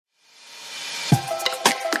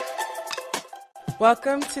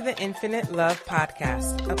Welcome to the Infinite Love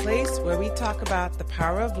Podcast, a place where we talk about the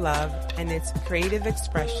power of love and its creative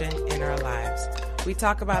expression in our lives. We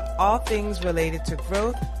talk about all things related to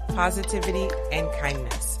growth, positivity, and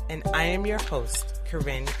kindness. And I am your host,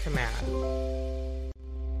 Corinne Camara.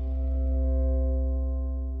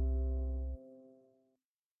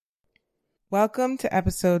 Welcome to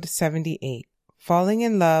episode 78, Falling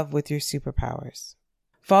in Love with Your Superpowers.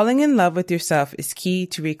 Falling in love with yourself is key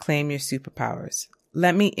to reclaim your superpowers.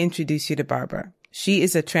 Let me introduce you to Barbara. She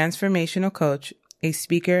is a transformational coach, a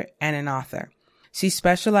speaker, and an author. She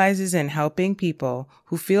specializes in helping people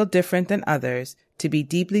who feel different than others to be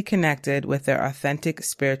deeply connected with their authentic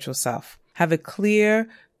spiritual self, have a clear,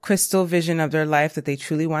 crystal vision of their life that they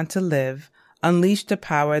truly want to live, unleash the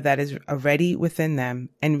power that is already within them,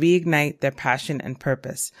 and reignite their passion and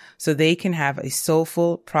purpose so they can have a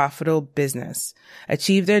soulful, profitable business,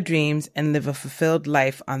 achieve their dreams, and live a fulfilled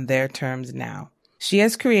life on their terms now. She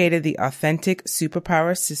has created the Authentic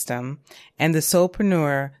Superpower System and the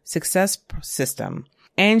Soulpreneur Success System,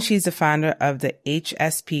 and she's the founder of the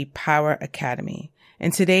HSP Power Academy.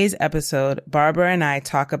 In today's episode, Barbara and I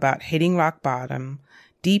talk about hitting rock bottom,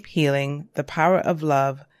 deep healing, the power of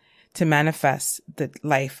love, to manifest the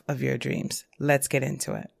life of your dreams. Let's get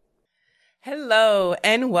into it. Hello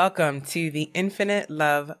and welcome to the Infinite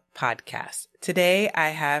Love Podcast. Today I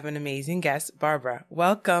have an amazing guest, Barbara.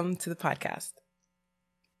 Welcome to the podcast.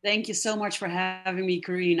 Thank you so much for having me,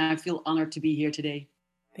 Corinne. I feel honored to be here today.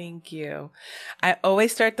 Thank you. I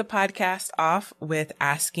always start the podcast off with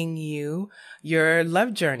asking you your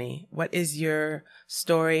love journey. What is your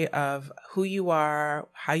story of who you are,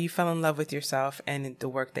 how you fell in love with yourself, and the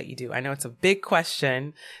work that you do? I know it's a big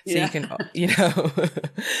question, so you can,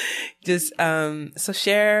 just so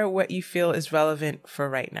share what you feel is relevant for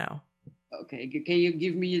right now. Okay, can you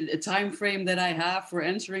give me a time frame that I have for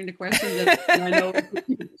answering the question that I know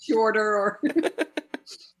shorter or?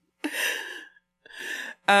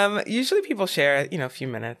 Usually people share, a few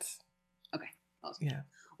minutes. Okay, awesome. Yeah.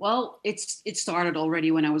 Well, it started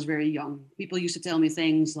already when I was very young. People used to tell me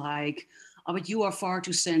things like, "Oh, but you are far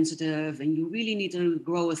too sensitive and you really need to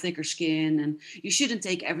grow a thicker skin and you shouldn't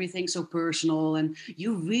take everything so personal and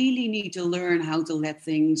you really need to learn how to let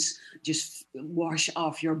things just wash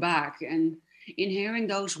off your back." And in hearing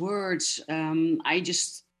those words, I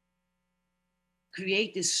just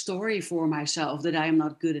create this story for myself that I am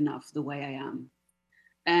not good enough the way I am.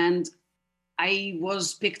 And I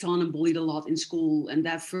was picked on and bullied a lot in school, and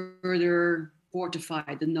that further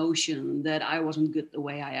fortified the notion that I wasn't good the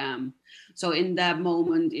way I am. So in that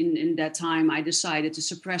moment, in that time, I decided to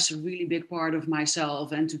suppress a really big part of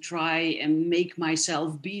myself and to try and make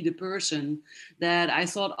myself be the person that I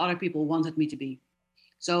thought other people wanted me to be.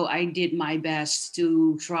 So I did my best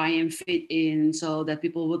to try and fit in so that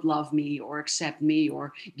people would love me or accept me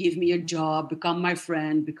or give me a job, become my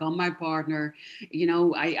friend, become my partner.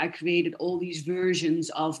 I created all these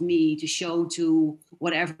versions of me to show to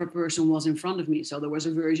whatever person was in front of me. So there was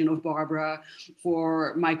a version of Barbara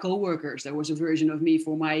for my coworkers. There was a version of me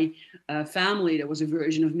for my family. There was a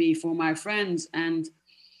version of me for my friends. And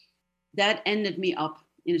that ended me up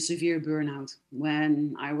in a severe burnout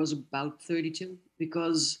when I was about 32,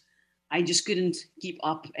 because I just couldn't keep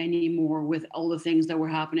up anymore with all the things that were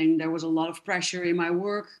happening. There was a lot of pressure in my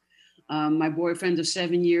work. My boyfriend of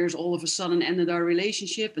 7 years all of a sudden ended our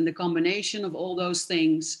relationship, and the combination of all those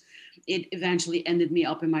things, it eventually ended me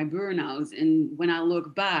up in my burnout. And when I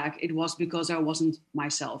look back, it was because I wasn't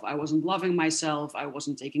myself. I wasn't loving myself. I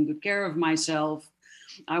wasn't taking good care of myself.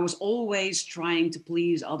 I was always trying to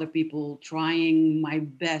please other people, trying my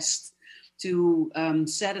best to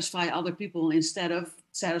satisfy other people instead of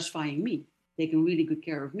satisfying me, taking really good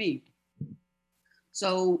care of me.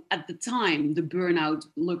 So at the time, the burnout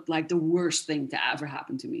looked like the worst thing to ever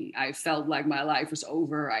happen to me. I felt like my life was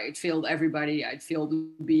over. I had failed everybody. I'd failed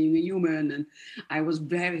being a human, and I was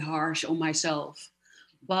very harsh on myself.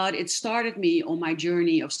 But it started me on my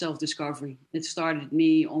journey of self-discovery. It started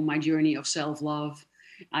me on my journey of self-love.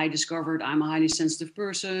 I discovered I'm a highly sensitive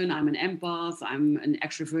person. I'm an empath. I'm an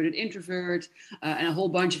extroverted introvert, and a whole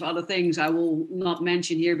bunch of other things I will not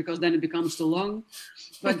mention here because then it becomes too long.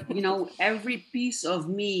 But every piece of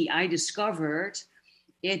me I discovered,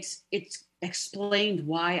 it explained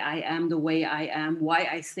why I am the way I am, why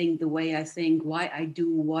I think the way I think, why I do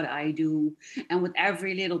what I do. And with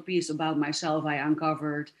every little piece about myself I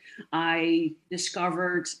uncovered, I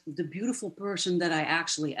discovered the beautiful person that I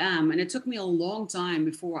actually am. And it took me a long time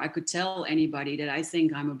before I could tell anybody that I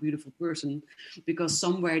think I'm a beautiful person, because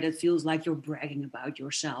somewhere that feels like you're bragging about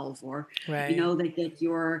yourself, or, Right. that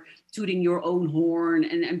you're tooting your own horn.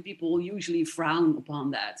 And people usually frown upon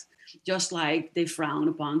that, just like they frown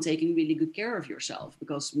upon taking really good care of yourself,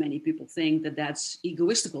 because many people think that that's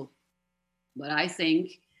egoistical. But I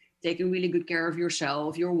think taking really good care of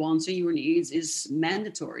yourself, your wants and your needs, is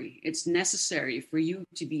mandatory. It's necessary for you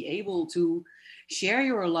to be able to share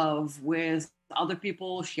your love with other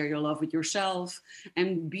people, share your love with yourself,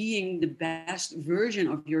 and being the best version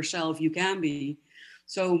of yourself you can be.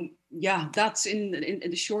 So yeah, that's in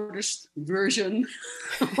the shortest version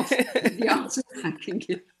of the answer I can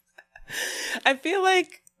give. I feel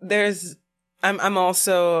like I'm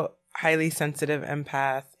also highly sensitive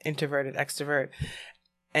empath, introverted, extrovert.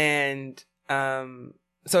 And,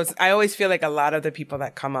 so I always feel like a lot of the people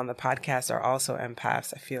that come on the podcast are also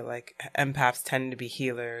empaths. I feel like empaths tend to be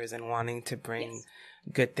healers and wanting to bring Yes.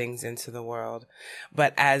 good things into the world.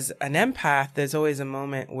 But as an empath, there's always a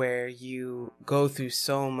moment where you go through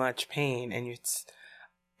so much pain, and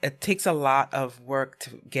it takes a lot of work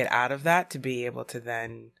to get out of that to be able to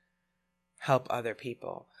then help other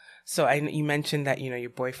people. So you mentioned that, you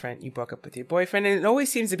broke up with your boyfriend, and it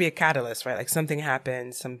always seems to be a catalyst, right? Like something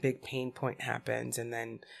happens, some big pain point happens, and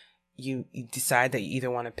then you decide that you either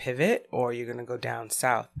want to pivot or you're going to go down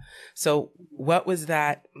south. So what was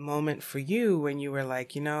that moment for you when you were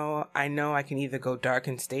like, I know I can either go dark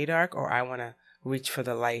and stay dark, or I want to reach for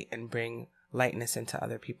the light and bring lightness into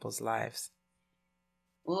other people's lives?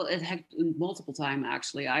 Well, it had multiple times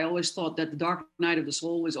actually. I always thought that the dark night of the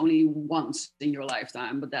soul was only once in your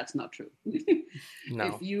lifetime, but that's not true. If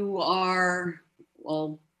No. you are,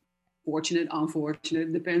 well, fortunate,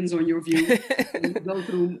 unfortunate, depends on your view. You go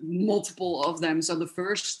through multiple of them. So the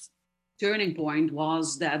first turning point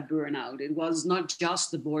was that burnout. It was not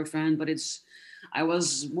just the boyfriend, but I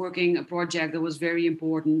was working a project that was very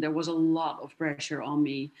important. There was a lot of pressure on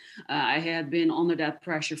me. I had been under that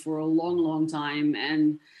pressure for a long, long time.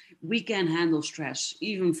 And we can handle stress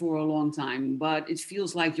even for a long time, but it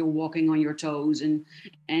feels like you're walking on your toes,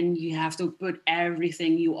 and you have to put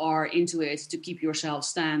everything you are into it to keep yourself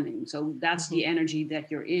standing. So that's the energy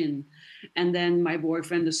that you're in. And then my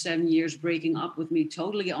boyfriend, the 7 years breaking up with me,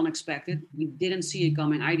 totally unexpected. We didn't see it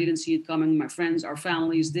coming. I didn't see it coming. My friends, our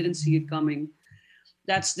families didn't see it coming.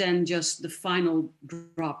 That's then just the final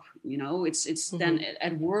drop. It's then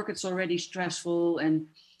at work it's already stressful and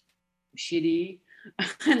shitty,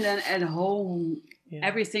 and then at home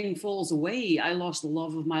everything falls away. I lost the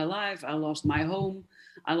love of my life, I lost my home,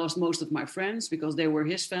 I lost most of my friends because they were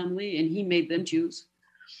his family and he made them choose.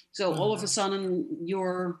 So all of a sudden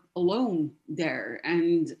you're alone there.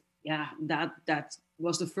 And yeah, that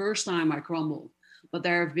was the first time I crumbled. But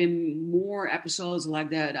there have been more episodes like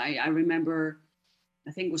that. I remember,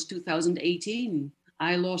 I think it was 2018.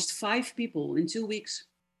 I lost 5 people in 2 weeks.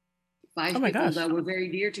 Oh Five my people gosh. that were very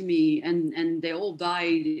dear to me, and they all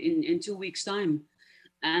died in 2 weeks' time.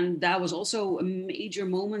 And that was also a major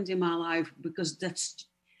moment in my life, because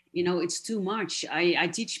it's too much. I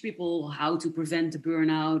teach people how to prevent the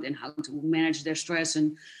burnout and how to manage their stress.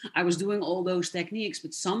 And I was doing all those techniques,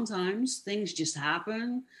 but sometimes things just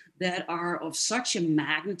happen that are of such a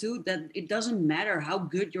magnitude that it doesn't matter how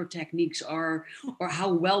good your techniques are or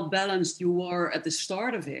how well balanced you are at the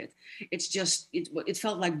start of it. It's just, it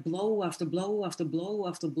felt like blow after blow after blow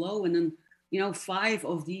after blow. And then, 5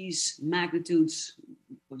 of these magnitudes,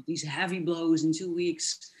 of these heavy blows in 2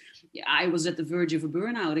 weeks, I was at the verge of a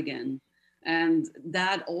burnout again. And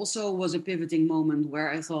that also was a pivoting moment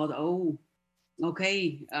where I thought, oh,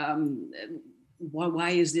 okay, why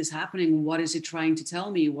is this happening? What is it trying to tell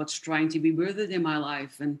me? What's trying to be birthed in my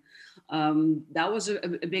life? And that was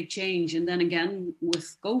a big change. And then again,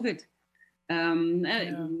 with COVID,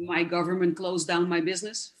 my government closed down my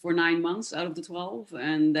business for 9 months out of the 12.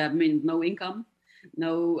 And that meant no income.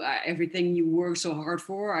 No, everything you work so hard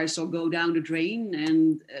for, I saw go down the drain.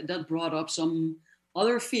 And that brought up some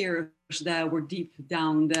other fears that were deep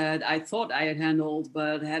down that I thought I had handled,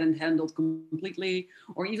 but hadn't handled completely,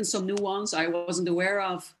 or even some new ones I wasn't aware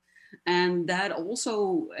of. And that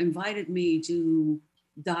also invited me to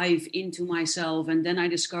dive into myself. And then I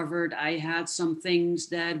discovered I had some things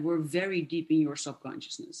that were very deep in your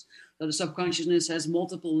subconsciousness. So the subconsciousness has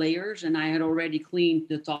multiple layers, and I had already cleaned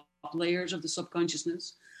the top layers of the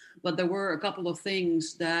subconsciousness. But there were a couple of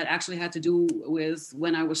things that actually had to do with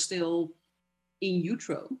when I was still in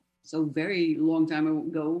utero. So very long time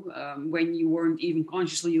ago, when you weren't even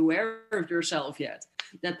consciously aware of yourself yet.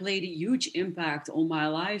 That played a huge impact on my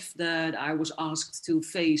life that I was asked to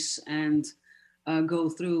face and go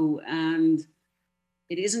through. And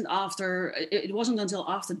it wasn't until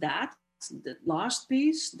after that, the last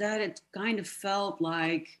piece, that it kind of felt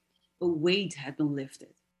like a weight had been lifted.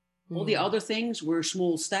 All the other things were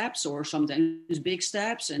small steps or sometimes big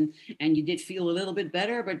steps, and you did feel a little bit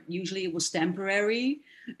better, but usually it was temporary.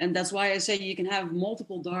 And that's why I say you can have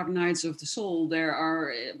multiple dark nights of the soul. There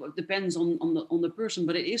are, it depends on the person,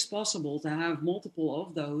 but it is possible to have multiple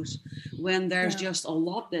of those when there's just a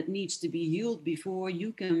lot that needs to be healed before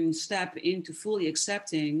you can step into fully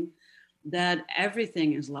accepting that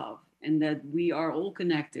everything is love and that we are all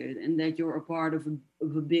connected and that you're a part of a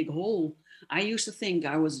big whole. I used to think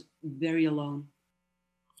I was very alone.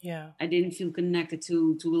 Yeah. I didn't feel connected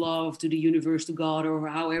to love, to the universe, to God, or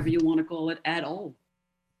however you want to call it, at all.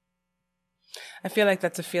 I feel like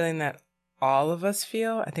that's a feeling that all of us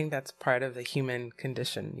feel. I think that's part of the human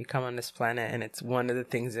condition. You come on this planet and it's one of the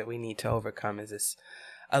things that we need to overcome is this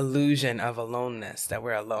illusion of aloneness, that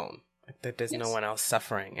we're alone, like that there's no one else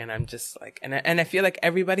suffering. And I'm just like, and I feel like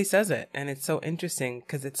everybody says it. And it's so interesting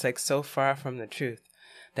because it's like so far from the truth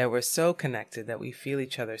that we're so connected, that we feel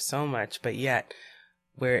each other so much, but yet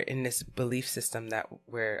we're in this belief system that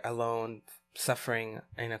we're alone, suffering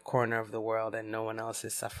in a corner of the world and no one else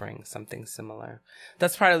is suffering something similar.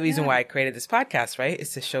 That's part of the reason why I created this podcast, right?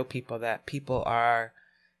 Is to show people that people are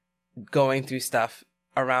going through stuff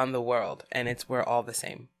around the world and we're all the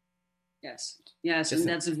same. Yes. And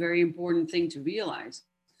that's a very important thing to realize,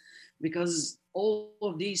 because all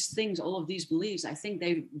of these things, all of these beliefs, I think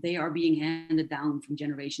they are being handed down from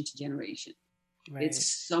generation to generation. Right. It's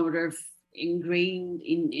sort of ingrained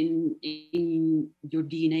in your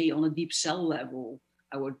DNA on a deep cell level,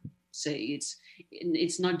 I would say.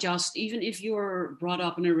 It's not just, even if you're brought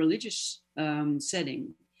up in a religious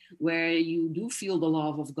setting where you do feel the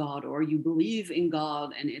love of God or you believe in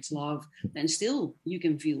God and its love, then still you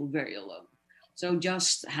can feel very alone. So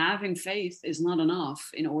just having faith is not enough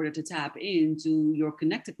in order to tap into your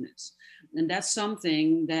connectedness. And that's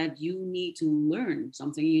something that you need to learn,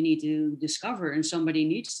 something you need to discover, and somebody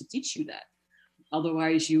needs to teach you that.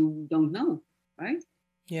 Otherwise, you don't know, right?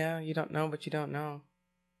 Yeah, you don't know, but you don't know.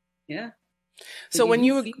 Yeah. So when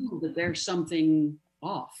you feel that there's something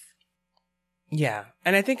off. Yeah.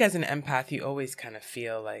 And I think as an empath, you always kind of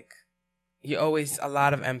feel like a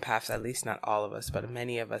lot of empaths, at least not all of us, but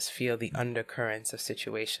many of us feel the undercurrents of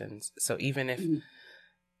situations. So even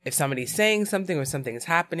if somebody's saying something or something is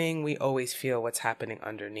happening, we always feel what's happening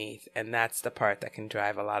underneath. And that's the part that can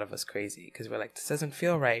drive a lot of us crazy, because we're like, this doesn't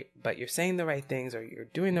feel right, but you're saying the right things or you're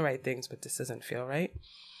doing the right things, but this doesn't feel right.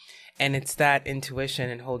 And it's that intuition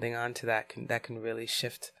and holding on to that can really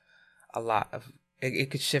shift a lot of, it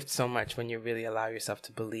could shift so much when you really allow yourself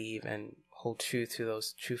to believe and hold true to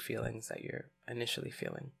those true feelings that you're initially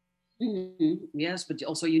feeling. Mm-hmm. Yes, but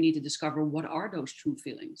also you need to discover, what are those true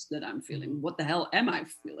feelings that I'm feeling? What the hell am I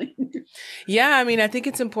feeling? Yeah, I mean, I think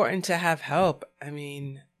it's important to have help. I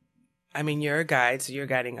mean, you're a guide, so you're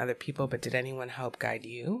guiding other people, but did anyone help guide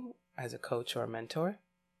you as a coach or a mentor?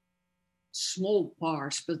 Small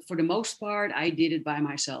parts, but for the most part, I did it by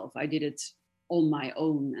myself. I did it on my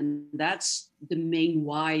own. And that's the main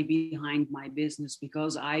why behind my business,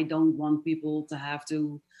 because I don't want people to have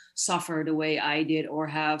to suffer the way I did or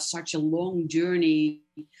have such a long journey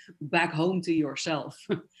back home to yourself.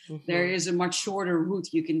 Mm-hmm. There is a much shorter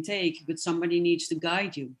route you can take, but somebody needs to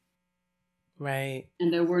guide you. Right.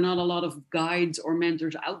 And there were not a lot of guides or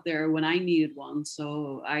mentors out there when I needed one.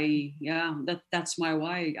 So that's my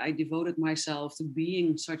why. I devoted myself to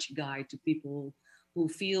being such a guide to people who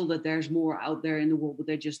feel that there's more out there in the world, but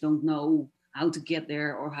they just don't know how to get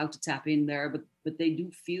there or how to tap in there. But they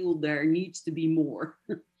do feel there needs to be more.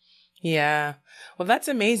 Yeah. Well, that's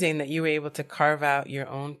amazing that you were able to carve out your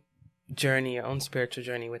own journey, your own spiritual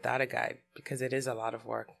journey without a guide, because it is a lot of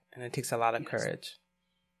work and it takes a lot of courage.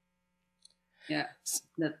 Yeah.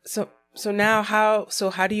 So now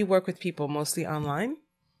how do you work with people? Mostly online?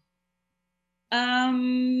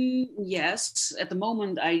 Yes, at the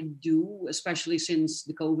moment I do, especially since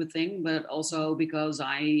the COVID thing, but also because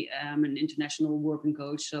I am an international working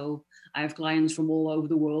coach. So I have clients from all over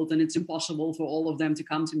the world and it's impossible for all of them to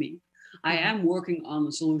come to me. I am working on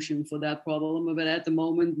a solution for that problem, but at the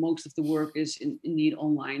moment, most of the work is indeed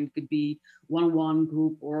online. It could be one-on-one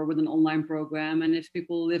group or with an online program. And if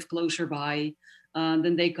people live closer by,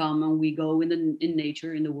 then they come and we go in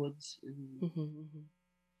nature, in the woods.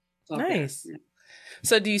 Nice. Yeah.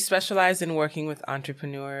 So do you specialize in working with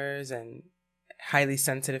entrepreneurs and highly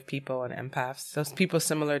sensitive people and empaths, those people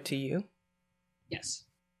similar to you? Yes.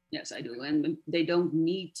 Yes, I do. And they don't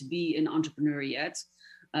need to be an entrepreneur yet.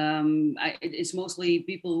 It's mostly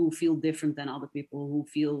people who feel different than other people, who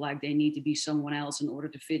feel like they need to be someone else in order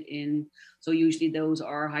to fit in. So usually those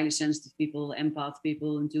are highly sensitive people, empath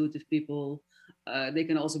people, intuitive people. They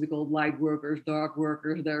can also be called light workers, dark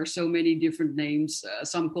workers. There are so many different names.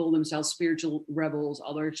 Some call themselves spiritual rebels.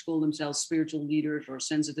 Others call themselves spiritual leaders or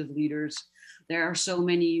sensitive leaders. There are so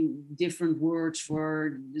many different words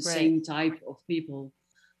for the same type of people.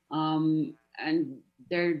 And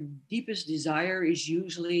their deepest desire is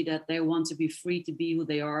usually that they want to be free to be who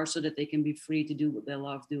they are so that they can be free to do what they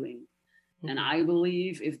love doing. Mm-hmm. And I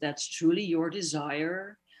believe if that's truly your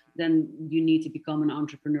desire, then you need to become an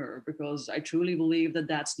entrepreneur, because I truly believe that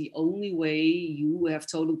that's the only way you have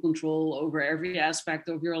total control over every aspect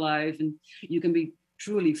of your life, and you can be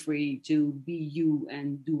truly free to be you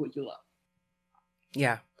and do what you love.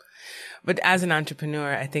 Yeah. But as an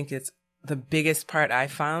entrepreneur, I think it's the biggest part I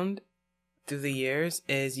found through the years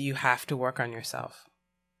is you have to work on yourself.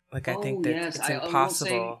 Like, I think that it's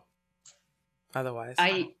impossible otherwise.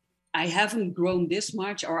 I haven't grown this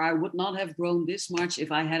much, or I would not have grown this much if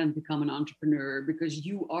I hadn't become an entrepreneur, because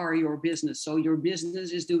you are your business. So your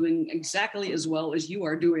business is doing exactly as well as you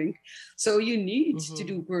are doing. So you need to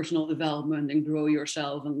do personal development and grow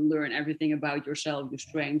yourself and learn everything about yourself, your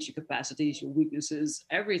strengths, your capacities, your weaknesses,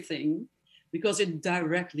 everything, because it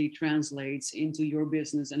directly translates into your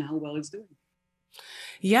business and how well it's doing.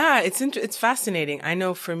 Yeah, it's fascinating. I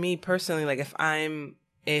know for me personally, like if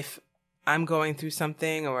I'm going through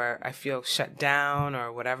something or I feel shut down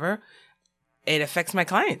or whatever, it affects my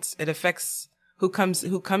clients. It affects who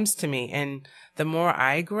comes to me. And the more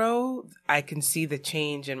I grow, I can see the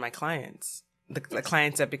change in my clients, the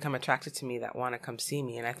clients that become attracted to me, that want to come see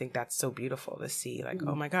me. And I think that's so beautiful to see, like,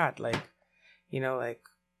 oh my God, like, like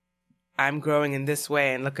I'm growing in this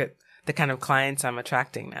way, and look at the kind of clients I'm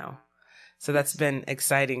attracting now. So that's been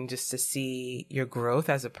exciting just to see your growth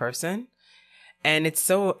as a person. And it's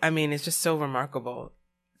just so remarkable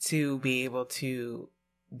to be able to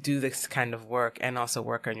do this kind of work and also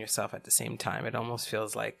work on yourself at the same time. It almost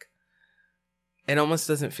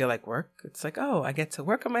doesn't feel like work. It's like, oh, I get to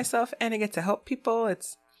work on myself and I get to help people.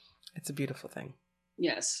 It's a beautiful thing.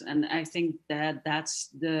 Yes. And I think that's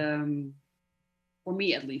for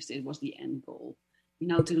me at least, it was the end goal.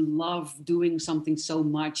 To love doing something so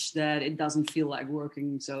much that it doesn't feel like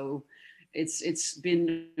working. So it's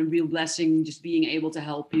been a real blessing just being able to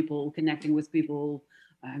help people, connecting with people,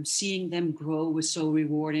 seeing them grow was so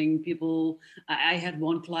rewarding. I had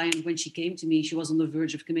one client, when she came to me, she was on the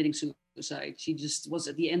verge of committing suicide. She just was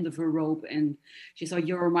at the end of her rope, and she thought,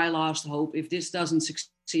 you're my last hope. If this doesn't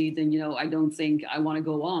succeed, then, I don't think I want to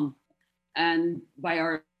go on. And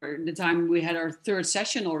by the time we had our third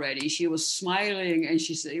session already, she was smiling, and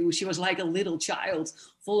she was like a little child,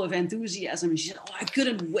 full of enthusiasm. And she said, oh, I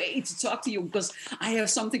couldn't wait to talk to you because I have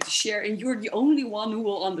something to share and you're the only one who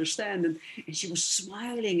will understand. And she was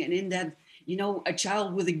smiling, and in that, a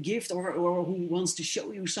child with a gift or who wants to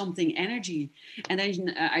show you something energy. And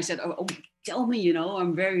then I said, oh, tell me,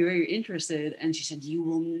 I'm very, very interested. And she said, you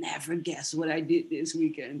will never guess what I did this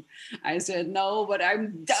weekend. I said, no, but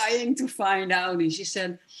I'm dying to find out. And she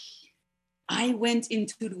said, I went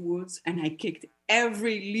into the woods and I kicked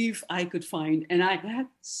every leaf I could find. And I had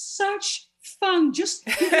such fun just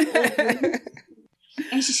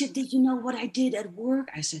And she said, did you know what I did at work?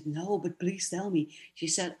 I said, no, but please tell me. She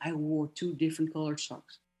said, I wore 2 different colored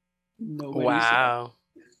socks. Nobody wow.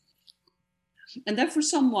 saw. And that for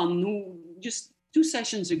someone who just 2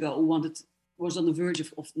 sessions ago was on the verge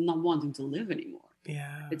of not wanting to live anymore.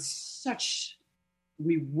 Yeah. It's such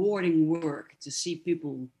rewarding work to see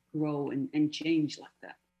people grow and change like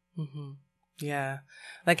that. Mm-hmm. Yeah.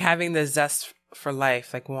 Like having the zest for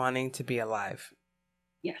life, like wanting to be alive.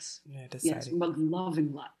 Yes. Yeah, yes, but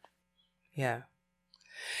loving life. Yeah.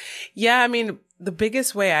 Yeah, I mean, the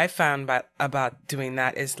biggest way I found about doing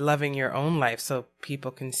that is loving your own life so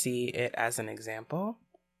people can see it as an example.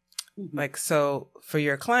 Mm-hmm. Like, so for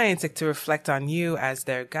your clients, like to reflect on you as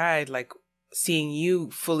their guide, like seeing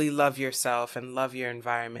you fully love yourself and love your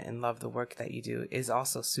environment and love the work that you do is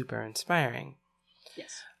also super inspiring.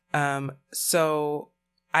 Yes. So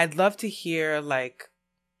I'd love to hear, like,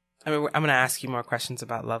 I mean, I'm going to ask you more questions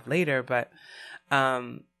about love later, but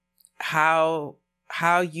how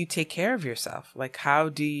you take care of yourself. Like, how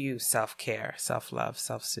do you self-care, self-love,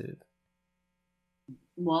 self-soothe?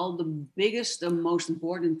 Well, the most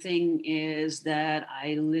important thing is that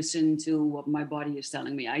I listen to what my body is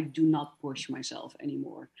telling me. I do not push myself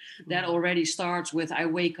anymore. That already starts with I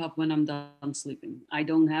wake up when I'm done sleeping. I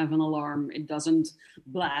don't have an alarm, it doesn't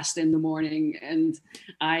blast in the morning. And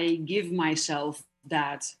I give myself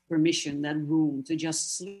that permission, that room to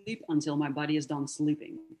just sleep until my body is done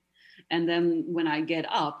sleeping. And then when I get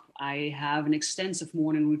up, I have an extensive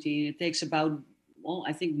morning routine. It takes about, well,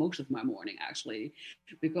 I think most of my morning actually,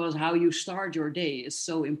 because how you start your day is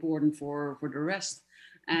so important for the rest.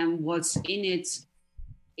 And what's in it,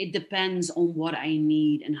 it depends on what I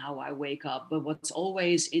need and how I wake up. But what's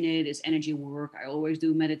always in it is energy work. I always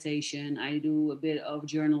do meditation. I do a bit of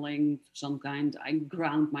journaling of some kind. I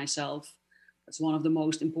ground myself. That's one of the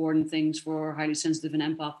most important things for highly sensitive and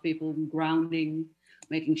empath people, grounding,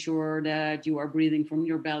 making sure that you are breathing from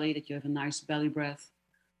your belly, that you have a nice belly breath.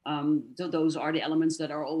 So those are the elements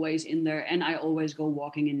that are always in there. And I always go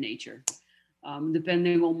walking in nature.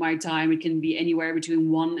 Depending on my time, it can be anywhere between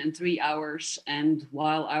 1 and 3 hours. And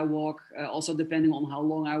while I walk, also depending on how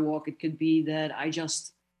long I walk, it could be that I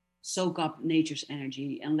just soak up nature's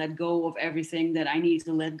energy and let go of everything that I need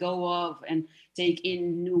to let go of and take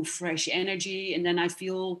in new, fresh energy. And then I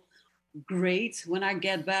feel great when I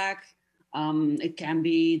get back. It can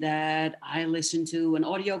be that I listen to an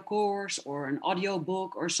audio course or an audio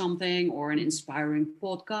book or something, or an inspiring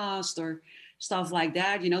podcast or stuff like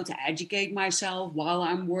that, to educate myself while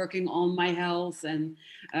I'm working on my health and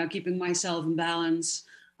keeping myself in balance.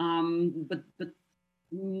 But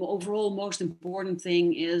overall, most important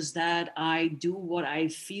thing is that I do what I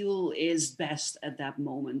feel is best at that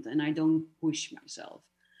moment and I don't push myself.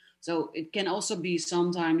 So it can also be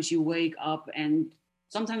sometimes you wake up, and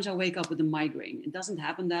sometimes I wake up with a migraine. It doesn't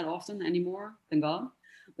happen that often anymore, thank God.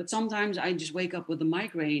 But sometimes I just wake up with a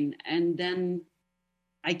migraine and then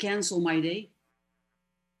I cancel my day.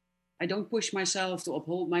 I don't push myself to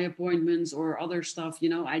uphold my appointments or other stuff.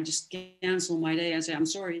 I just cancel my day and say, I'm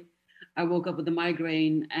sorry. I woke up with a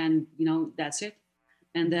migraine and, that's it.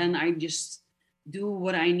 And then I just do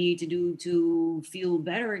what I need to do to feel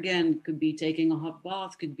better again. Could be taking a hot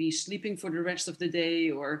bath, could be sleeping for the rest of the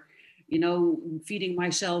day, or, feeding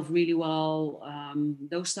myself really well.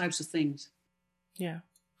 Those types of things. Yeah,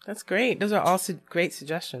 that's great. Those are all great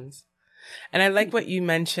suggestions. And I like what you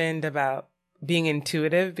mentioned about being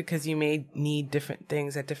intuitive, because you may need different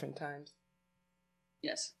things at different times.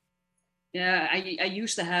 Yes. Yeah, I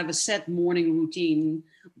used to have a set morning routine,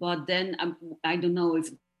 but then I don't know if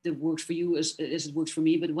it works for you as it works for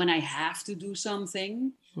me, but when I have to do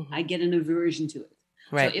something, I get an aversion to it.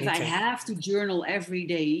 Right, so if I have to journal every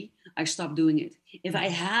day, I stop doing it. If I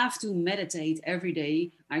have to meditate every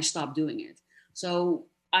day, I stop doing it. So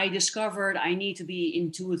I discovered I need to be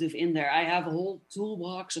intuitive in there. I have a whole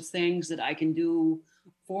toolbox of things that I can do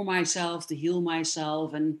for myself to heal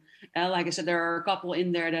myself. And like I said, there are a couple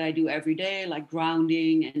in there that I do every day, like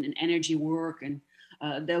grounding and energy work and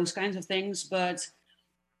those kinds of things. But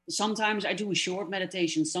sometimes I do a short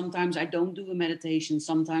meditation. Sometimes I don't do a meditation.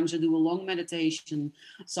 Sometimes I do a long meditation.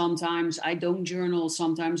 Sometimes I don't journal.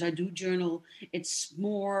 Sometimes I do journal. It's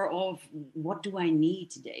more of, what do I need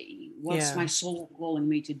today? What's my soul calling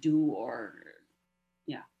me to do? Or,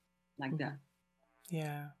 like that.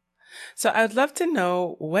 Yeah. So I would love to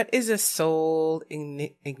know, what is a soul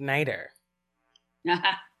igniter?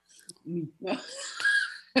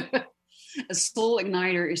 A soul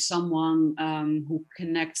igniter is someone who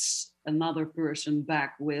connects another person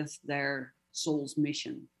back with their soul's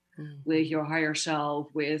mission, with your higher self,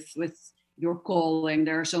 with your calling.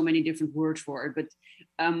 There are so many different words for it, but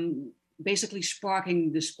basically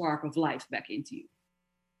sparking the spark of life back into you.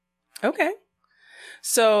 Okay.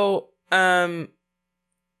 So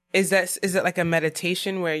is it like a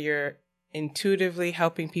meditation where you're intuitively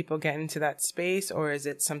helping people get into that space, or is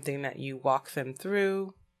it something that you walk them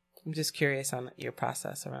through? I'm just curious on your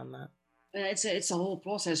process around that. It's a whole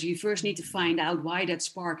process. You first need to find out why that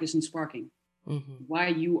spark isn't sparking, why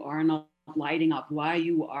you are not lighting up, why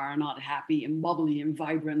you are not happy and bubbly and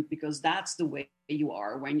vibrant, because that's the way you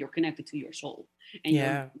are when you're connected to your soul and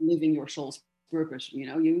you're living your soul's purpose. You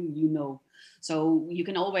know. So you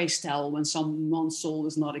can always tell when someone's soul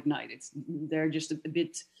is not ignited. They're just a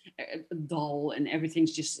bit dull and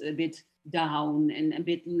everything's just a bit down and a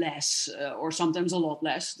bit less, or sometimes a lot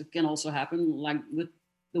less. That can also happen, like with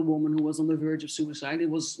the woman who was on the verge of suicide. It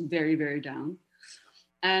was very, very down.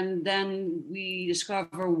 And then we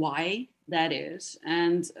discover why that is.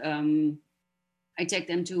 And I take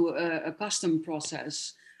them to a custom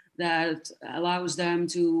process that allows them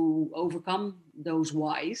to overcome those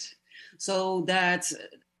whys, so that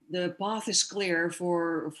the path is clear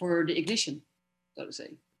for the ignition. so to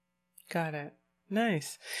say. Got it.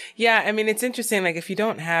 Nice. Yeah, I mean, it's interesting. Like, if you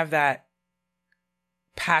don't have that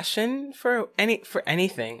passion for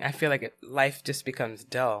anything, I feel like life just becomes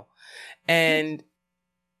dull. And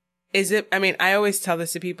I mean, I always tell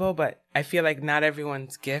this to people, but I feel like not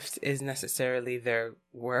everyone's gift is necessarily their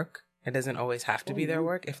work. It doesn't always have to be their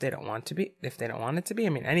work if they don't want it to be. I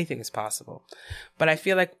mean, anything is possible. But I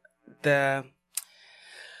feel like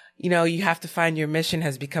you have to find your mission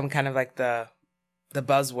has become kind of like the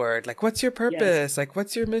buzzword. Like, what's your purpose? Yes. Like,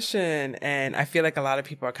 what's your mission? And I feel like a lot of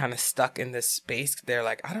people are kind of stuck in this space. They're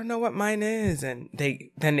like, I don't know what mine is. And they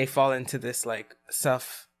fall into this like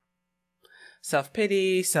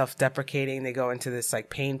self-pity, self-deprecating. They go into this like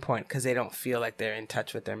pain point because they don't feel like they're in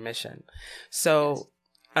touch with their mission. So,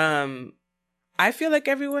 I feel like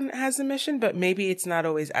everyone has a mission, but maybe it's not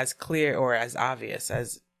always as clear or as obvious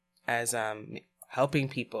as helping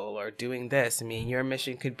people or doing this. I mean, your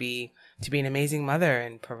mission could be to be an amazing mother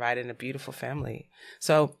and providing a beautiful family.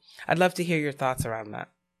 So I'd love to hear your thoughts around that.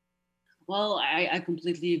 Well, I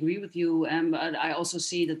completely agree with you. But I also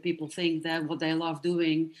see that people think that what they love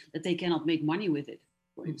doing, that they cannot make money with it,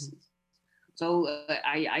 for instance. So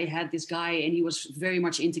I had this guy, and he was very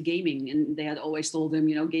much into gaming, and they had always told him,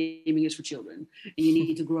 gaming is for children, and you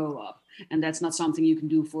need to grow up, and that's not something you can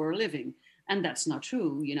do for a living. And that's not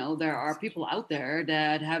true. There are people out there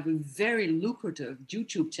that have a very lucrative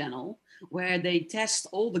YouTube channel where they test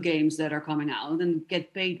all the games that are coming out and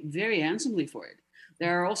get paid very handsomely for it.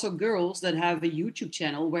 There are also girls that have a YouTube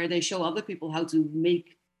channel where they show other people how to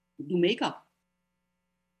do makeup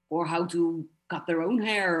or how to cut their own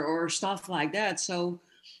hair or stuff like that. So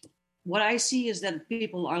what I see is that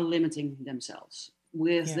people are limiting themselves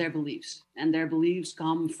with their beliefs, and their beliefs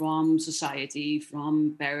come from society,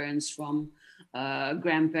 from parents, from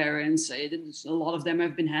grandparents. A lot of them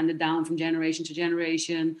have been handed down from generation to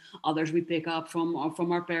generation. Others we pick up from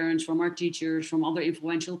our parents, from our teachers, from other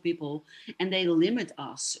influential people, and they limit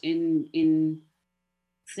us in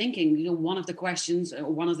thinking. One of the questions, or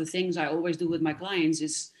one of the things I always do with my clients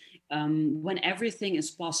is, when everything is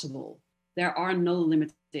possible, there are no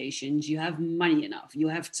limitations. You have money enough, you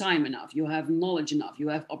have time enough, you have knowledge enough, you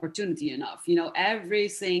have opportunity enough.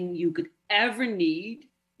 Everything you could ever need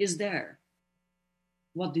is there.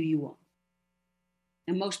 What do you want?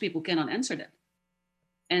 And most people cannot answer that.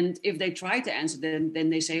 And if they try to answer them, then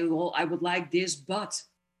they say, well, I would like this, but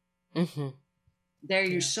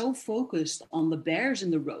you're so focused on the bears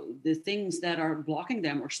in the road, the things that are blocking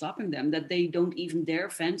them or stopping them, that they don't even dare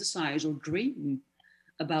fantasize or dream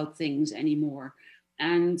about things anymore.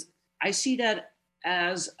 And I see that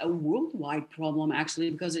as a worldwide problem, actually,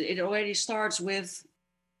 because it already starts with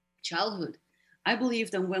childhood. I believe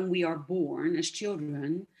that when we are born as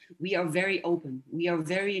children, we are very open. We are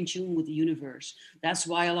very in tune with the universe. That's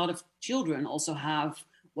why a lot of children also have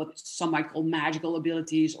what some might call magical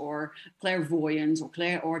abilities, or clairvoyance, or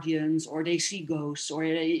clairaudience, or they see ghosts, or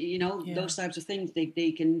those types of things.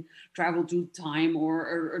 They can travel through time,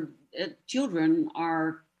 or children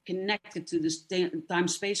are connected to this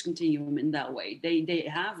time-space continuum in that way. They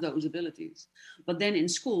have those abilities. But then in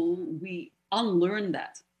school, we unlearn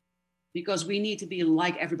that, because we need to be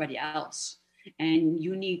like everybody else. And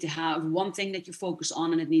you need to have one thing that you focus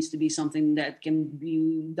on, and it needs to be something that can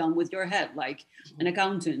be done with your head, like an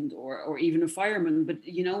accountant or even a fireman, but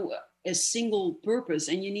a single purpose.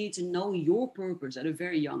 And you need to know your purpose at a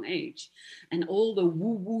very young age. And all the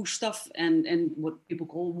woo-woo stuff, and what people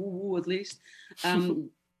call woo-woo, at least,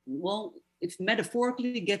 well, it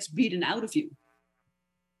metaphorically gets beaten out of you.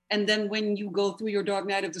 And then when you go through your dark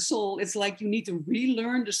night of the soul, it's like you need to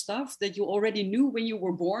relearn the stuff that you already knew when you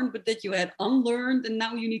were born, but that you had unlearned, and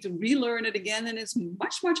now you need to relearn it again, and it's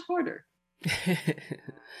much, much harder.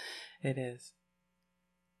 It is.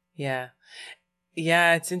 Yeah.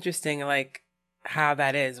 Yeah, it's interesting, like, how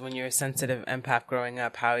that is when you're a sensitive empath growing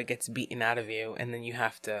up, how it gets beaten out of you, and then you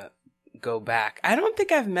have to go back. I don't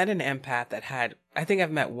think I've met an empath I think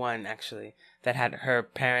I've met one, actually, that had her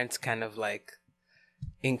parents kind of, like,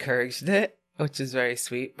 encouraged it, which is very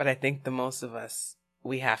sweet. But I think the most of us,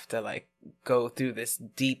 we have to like go through this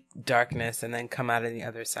deep darkness and then come out on the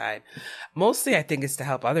other side. Mostly I think it's to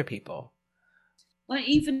help other people. Well,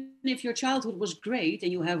 even if your childhood was great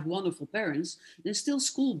and you have wonderful parents, then still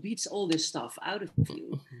school beats all this stuff out of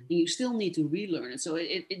you, and you still need to relearn it. So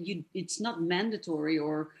it's not mandatory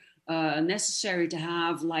or necessary to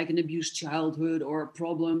have like an abused childhood or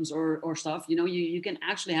problems or stuff. You can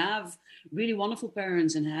actually have really wonderful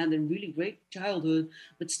parents and had a really great childhood,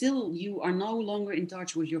 but still you are no longer in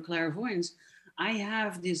touch with your clairvoyance. I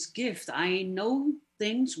have this gift. I know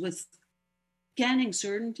things with canning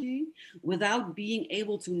certainty without being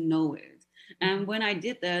able to know it. And when I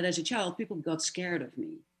did that as a child, people got scared of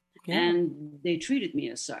me. Yeah. And they treated me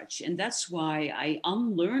as such. And that's why I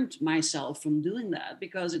unlearned myself from doing that,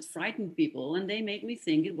 because it frightened people and they made me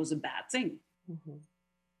think it was a bad thing. Mm-hmm.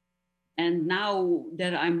 And now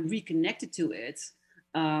that I'm reconnected to it,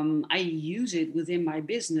 I use it within my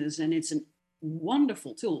business, and it's a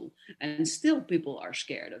wonderful tool. And still, people are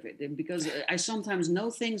scared of it because I sometimes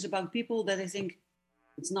know things about people that I think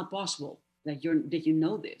it's not possible that you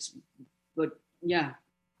know this. But yeah,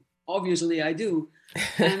 obviously I do.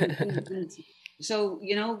 And so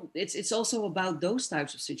it's also about those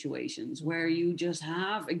types of situations where you just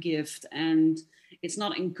have a gift and it's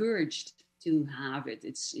not encouraged to have it.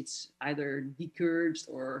 It's either discouraged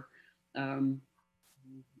or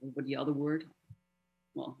what the other word,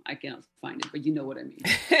 well, I cannot find it, but you know what I mean.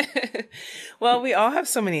 Well, we all have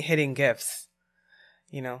so many hidden gifts,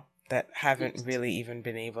 that haven't really even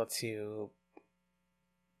been able to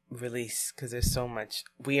release, because there's so much.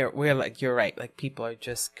 We're like, you're right, like people are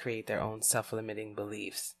just create their own self-limiting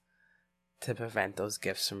beliefs to prevent those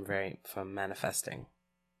gifts from manifesting.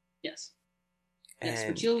 Yes. Yes,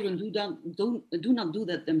 but children do not do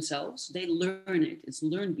that themselves. They learn it. It's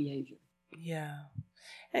learned behavior.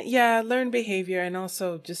 Yeah, learned behavior, and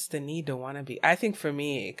also just the need to want to be. I think for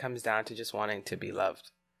me, it comes down to just wanting to be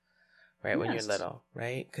loved, right? Yes. When you're little,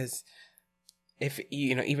 right? Because if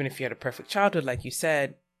even if you had a perfect childhood, like you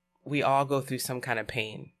said, we all go through some kind of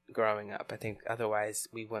pain growing up. I think otherwise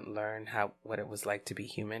we wouldn't learn what it was like to be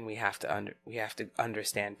human. We have to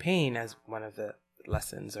understand pain as one of the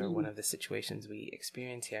lessons or one of the situations we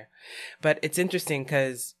experience here. But it's interesting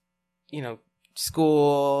because,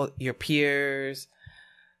 school, your peers,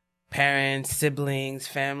 parents, siblings,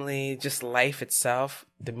 family, just life itself,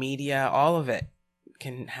 the media, all of it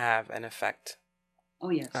can have an effect. Oh,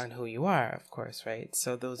 yes. On who you are, of course, right?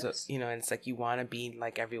 So those are, and it's like you want to be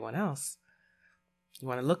like everyone else. You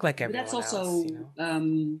want to look like everyone else. That's also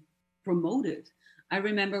promoted. I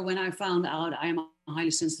remember when I found out I am a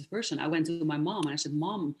highly sensitive person, I went to my mom and I said,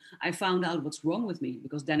 "Mom, I found out what's wrong with me,"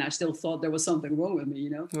 because then I still thought there was something wrong with me,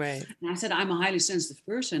 Right. And I said, "I'm a highly sensitive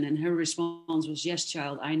person." And her response was, "Yes,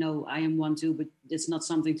 child, I know I am one too, but it's not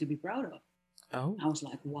something to be proud of." Oh. I was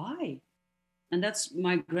like, "Why?" And that's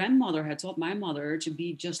my grandmother had taught my mother to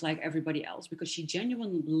be just like everybody else, because she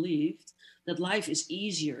genuinely believed that life is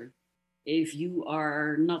easier if you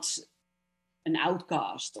are not an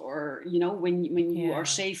outcast, or when you are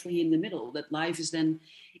safely in the middle, that life is then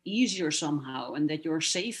easier somehow, and that you're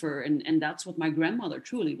safer, and that's what my grandmother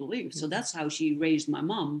truly believed. So that's how she raised my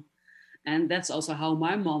mom, and that's also how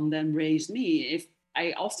my mom then raised me. If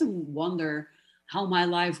I often wonder how my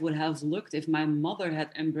life would have looked if my mother had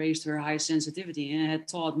embraced her high sensitivity and had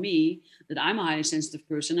taught me that I'm a highly sensitive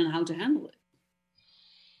person and how to handle it.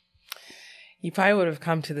 You probably would have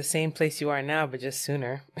come to the same place you are now, but just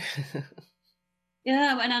sooner.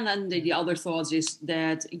 Yeah, and then the other thoughts is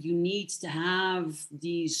that you need to have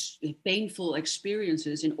these painful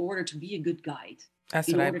experiences in order to be a good guide. That's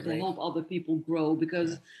in what order I believe. To help other people grow.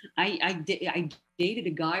 Because I dated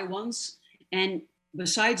a guy once, and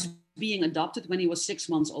besides being adopted when he was 6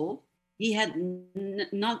 months old, he had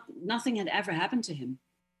nothing had ever happened to him.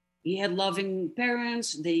 He had loving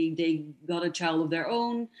parents. They got a child of their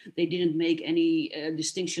own. They didn't make any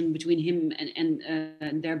distinction between him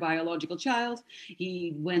and their biological child.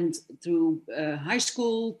 He went through high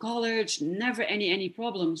school, college, never any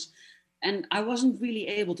problems. And I wasn't really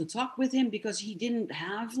able to talk with him because he didn't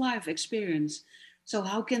have life experience. So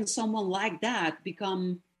how can someone like that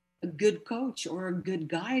become a good coach or a good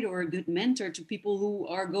guide or a good mentor to people who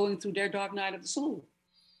are going through their dark night of the soul?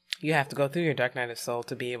 You have to go through your dark night of soul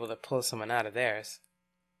to be able to pull someone out of theirs.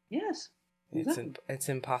 Yes. Exactly. It's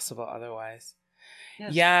impossible otherwise.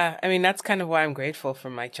 Yes. Yeah, I mean, that's kind of why I'm grateful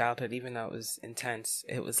for my childhood, even though it was intense.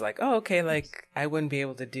 It was like, oh, okay, like I wouldn't be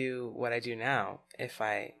able to do what I do now if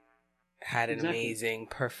I had an amazing,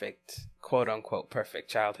 perfect, quote unquote,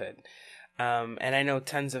 perfect childhood. And I know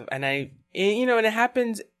tons of, and it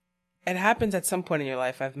happens at some point in your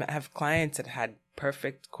life. I have clients that had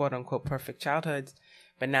perfect, quote unquote, perfect childhoods,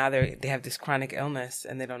 but now they have this chronic illness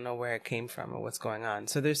and they don't know where it came from or what's going on.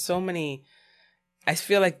 So there's so many, I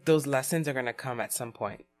feel like those lessons are going to come at some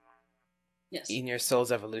point. Yes. In your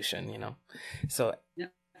soul's evolution, So,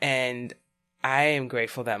 and I am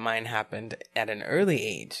grateful that mine happened at an early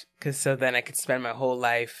age, because so then I could spend my whole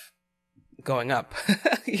life going up,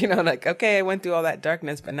 like, okay, I went through all that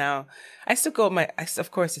darkness, but now I still go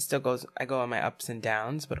of course it still goes, I go on my ups and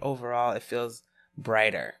downs, but overall it feels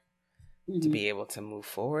brighter to be able to move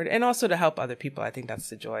forward and also to help other people. I think that's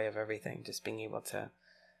the joy of everything, just being able to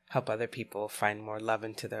help other people find more love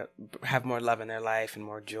have more love in their life and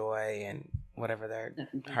more joy and whatever their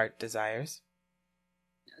Definitely. heart desires.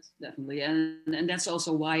 Yes, definitely. And that's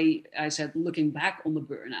also why I said, looking back on the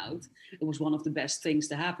burnout, it was one of the best things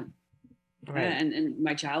to happen. Right. And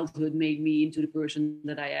my childhood made me into the person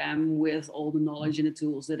that I am, with all the knowledge and the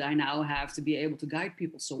tools that I now have to be able to guide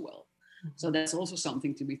people so well. So that's also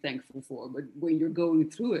something to be thankful for. But when you're going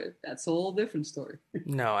through it, that's a whole different story.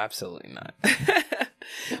 No, absolutely not.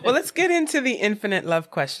 Well, let's get into the infinite love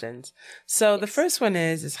questions. So the Yes. first one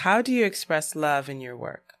is how do you express love in your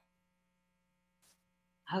work?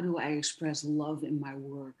 How do I express love in my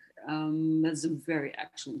work? That's a very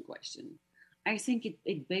excellent question. I think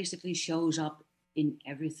it basically shows up in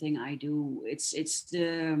everything I do. It's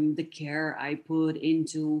the care I put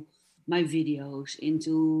into my videos,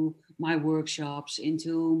 into my workshops,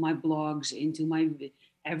 into my blogs, into my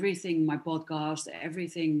everything, my podcast,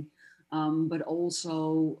 everything. But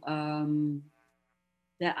also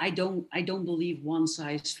that I don't believe one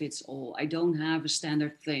size fits all. I don't have a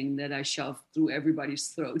standard thing that I shove through everybody's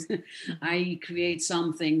throat. I create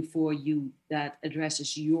something for you that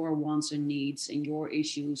addresses your wants and needs and your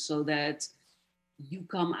issues, so that you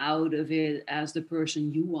come out of it as the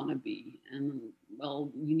person you want to be. And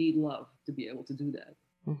well, you need love to be able to do that.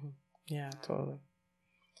 Mm-hmm. Yeah, totally.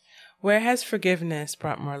 Where has forgiveness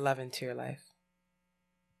brought more love into your life?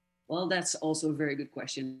 Well, that's also a very good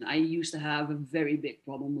question. I used to have a very big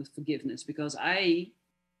problem with forgiveness because I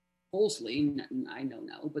falsely, I know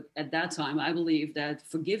now, but at that time, I believed that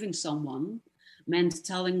forgiving someone meant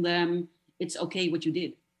telling them it's okay what you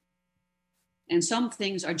did. And some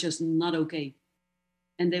things are just not okay,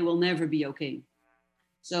 and they will never be okay.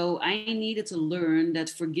 So I needed to learn that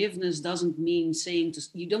forgiveness doesn't mean saying to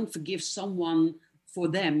you don't forgive someone for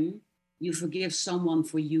them, you forgive someone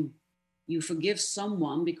for you. You forgive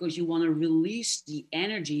someone because you want to release the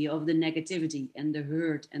energy of the negativity and the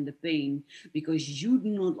hurt and the pain, because you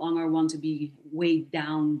no longer want to be weighed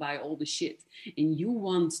down by all the shit. And you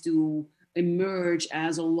want to emerge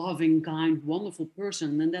as a loving, kind, wonderful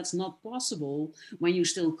person. And that's not possible when you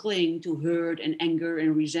still cling to hurt and anger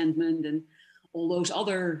and resentment and all those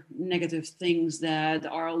other negative things that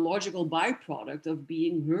are a logical byproduct of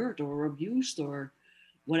being hurt or abused or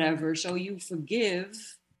whatever. So you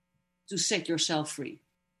forgive to set yourself free.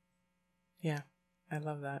 Yeah, I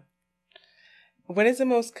love that. What is the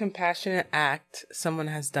most compassionate act someone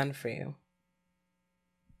has done for you?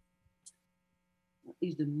 What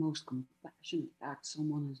is the most compassionate act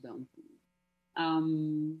someone has done for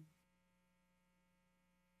me?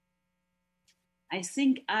 I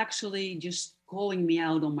think actually just calling me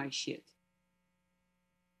out on my shit.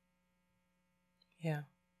 Yeah.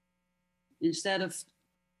 Instead of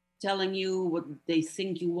telling you what they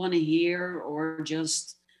think you want to hear, or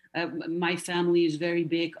just my family is very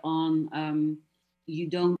big on you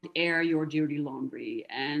don't air your dirty laundry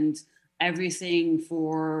and everything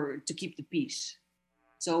for to keep the peace.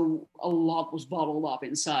 So a lot was bottled up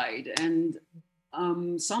inside, and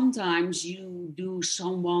sometimes you do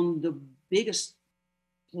someone the biggest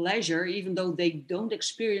pleasure, even though they don't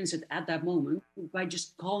experience it at that moment, by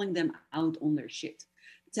just calling them out on their shit,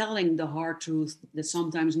 telling the hard truth that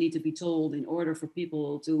sometimes need to be told in order for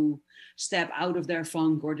people to step out of their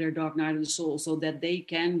funk or their dark night of the soul, so that they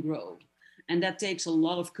can grow. And that takes a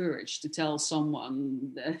lot of courage to tell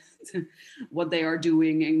someone that what they are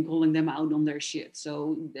doing and calling them out on their shit.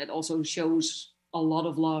 So that also shows a lot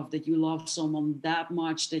of love, that you love someone that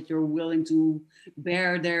much that you're willing to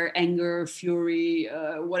bear their anger, fury,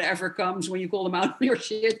 whatever comes when you call them out on your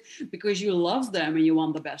shit, because you love them and you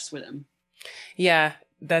want the best for them. Yeah,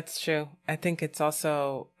 that's true. I think it's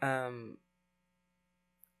also,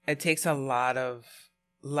 it takes a lot of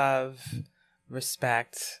love,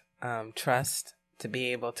 respect, trust to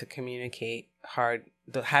be able to communicate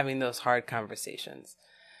having those hard conversations.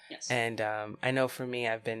 Yes. And I know for me,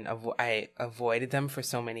 I avoided them for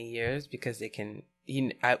so many years because they can,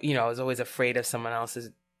 I was always afraid of someone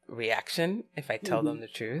else's reaction if I tell them the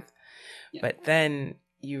truth. Yeah. But then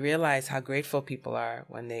you realize how grateful people are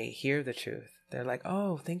when they hear the truth. They're like,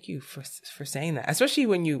 oh, thank you for saying that. Especially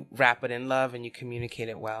when you wrap it in love and you communicate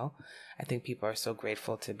it well. I think people are so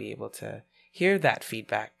grateful to be able to hear that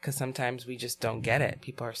feedback, because sometimes we just don't get it.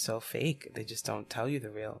 People are so fake. They just don't tell you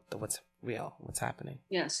what's real, what's happening.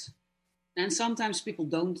 Yes. And sometimes people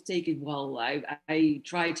don't take it well. I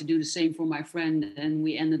tried to do the same for my friend, and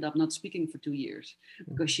we ended up not speaking for 2 years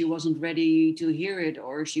because she wasn't ready to hear it,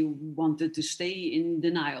 or she wanted to stay in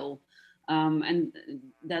denial. And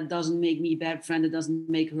that doesn't make me a bad friend. It doesn't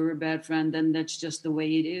make her a bad friend. And that's just the way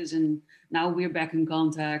it is. And now we're back in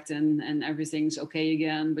contact, and everything's okay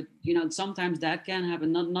again. But, sometimes that can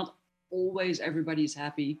happen. Not always everybody's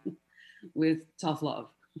happy with tough love.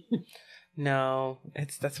 No,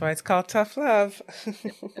 that's why it's called tough love.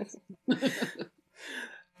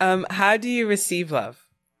 How do you receive love?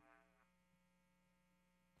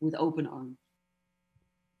 With open arms.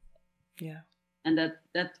 Yeah. And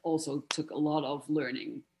that also took a lot of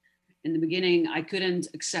learning. In the beginning, I couldn't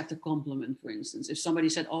accept a compliment, for instance. If somebody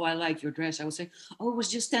said, "Oh, I like your dress," I would say, "Oh, it was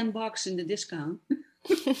just $10 in the discount."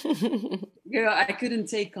 I couldn't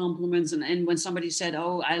take compliments. And when somebody said,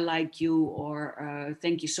 "Oh, I like you," or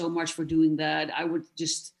 "Thank you so much for doing that," I would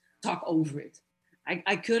just talk over it.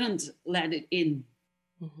 I couldn't let it in.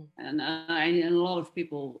 Mm-hmm. And a lot of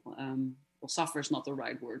people, well, suffer is not the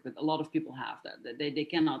right word, but a lot of people have that they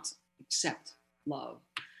cannot accept love.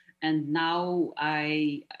 And now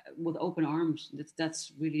with open arms,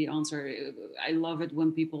 that's really the answer. I love it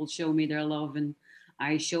when people show me their love and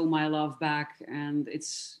I show my love back, and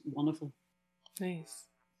it's wonderful. Nice.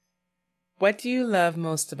 What do you love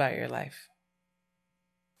most about your life?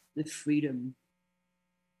 The freedom.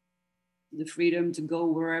 The freedom to go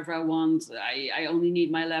wherever I want. I only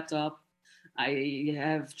need my laptop. I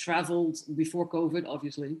have traveled before COVID,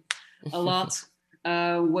 obviously, a lot.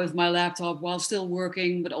 With my laptop while still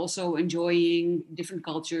working, but also enjoying different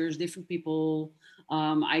cultures, different people.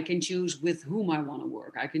 I can choose with whom I want to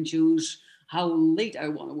work. I can choose how late I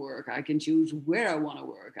want to work. I can choose where I want to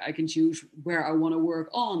work. I can choose where I want to work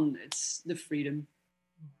on. It's the freedom.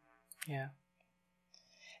 Yeah.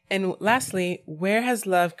 And lastly, where has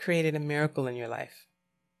love created a miracle in your life?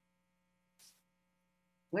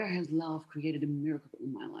 Where has love created a miracle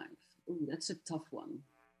in my life? Oh, that's a tough one.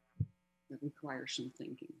 That requires some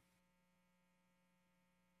thinking.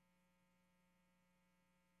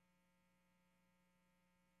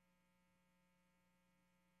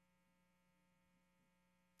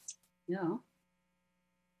 Yeah.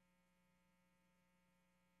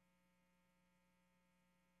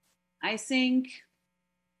 I think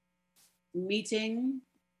meeting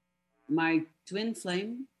my twin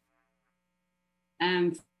flame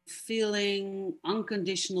and feeling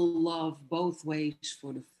unconditional love both ways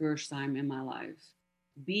for the first time in my life.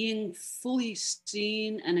 Being fully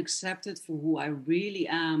seen and accepted for who I really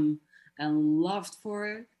am and loved for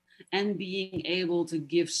it, and being able to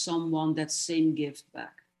give someone that same gift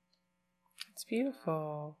back. It's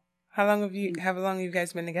beautiful. How long have you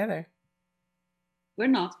guys been together? We're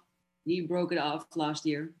not. He broke it off last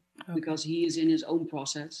year because he is in his own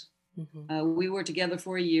process. Mm-hmm. We were together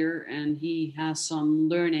for a year, and he has some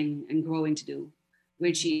learning and growing to do,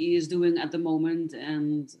 which he is doing at the moment.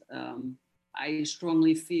 And I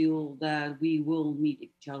strongly feel that we will meet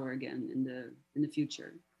each other again in the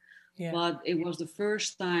future. Yeah. But it was the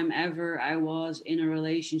first time ever I was in a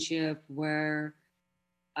relationship where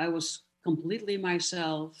I was completely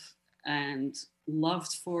myself and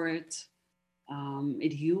loved for it.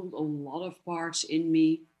 It healed a lot of parts in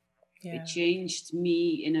me. Yeah. It changed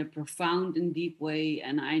me in a profound and deep way,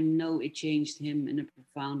 and I know it changed him in a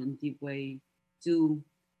profound and deep way too,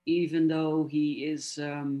 even though he is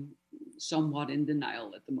somewhat in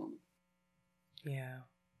denial at the moment. Yeah.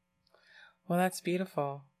 Well, that's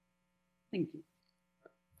beautiful. Thank you.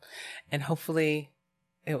 And hopefully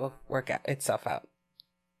it will work itself out.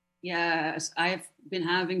 Yes, I've been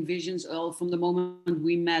having visions from the moment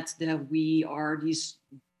we met that we are these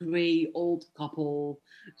gray old couple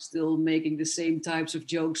still making the same types of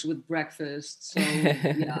jokes with breakfast. So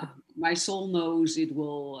yeah, my soul knows it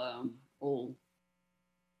will all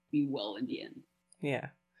be well in the end. Yeah.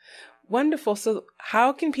 Wonderful. So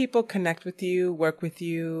how can people connect with you, work with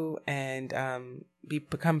you, and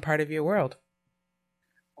become part of your world?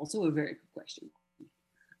 Also a very good question.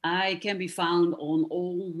 I can be found on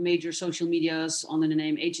all major social medias under the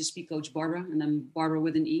name HSP Coach Barbara, and then Barbara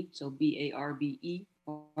with an E, so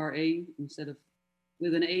BARBERA instead of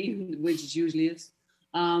with an A, which it usually is.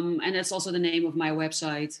 And that's also the name of my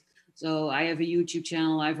website. So I have a YouTube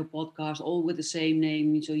channel, I have a podcast, all with the same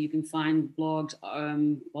name. So you can find blogs,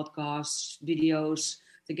 podcasts, videos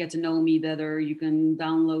to get to know me better. You can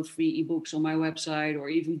download free ebooks on my website or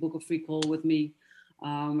even book a free call with me.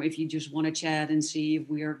 If you just want to chat and see if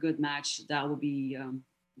we are a good match, that will be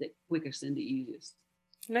the quickest and the easiest.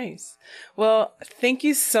 Nice. Well, thank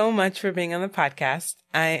you so much for being on the podcast.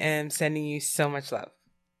 I am sending you so much love.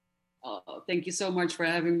 Thank you so much for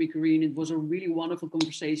having me, Corrine. It was a really wonderful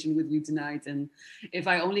conversation with you tonight. And if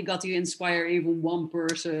I only got to inspire even one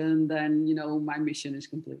person, then, my mission is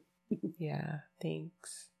complete. Yeah,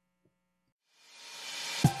 thanks.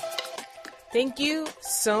 Thank you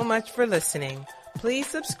so much for listening. Please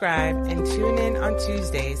subscribe and tune in on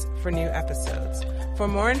Tuesdays for new episodes. For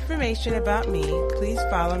more information about me, please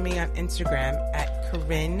follow me on Instagram at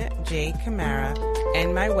Corinne J. Camara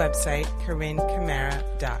and my website,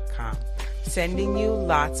 CorinneCamara.com. Sending you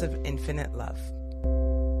lots of infinite love.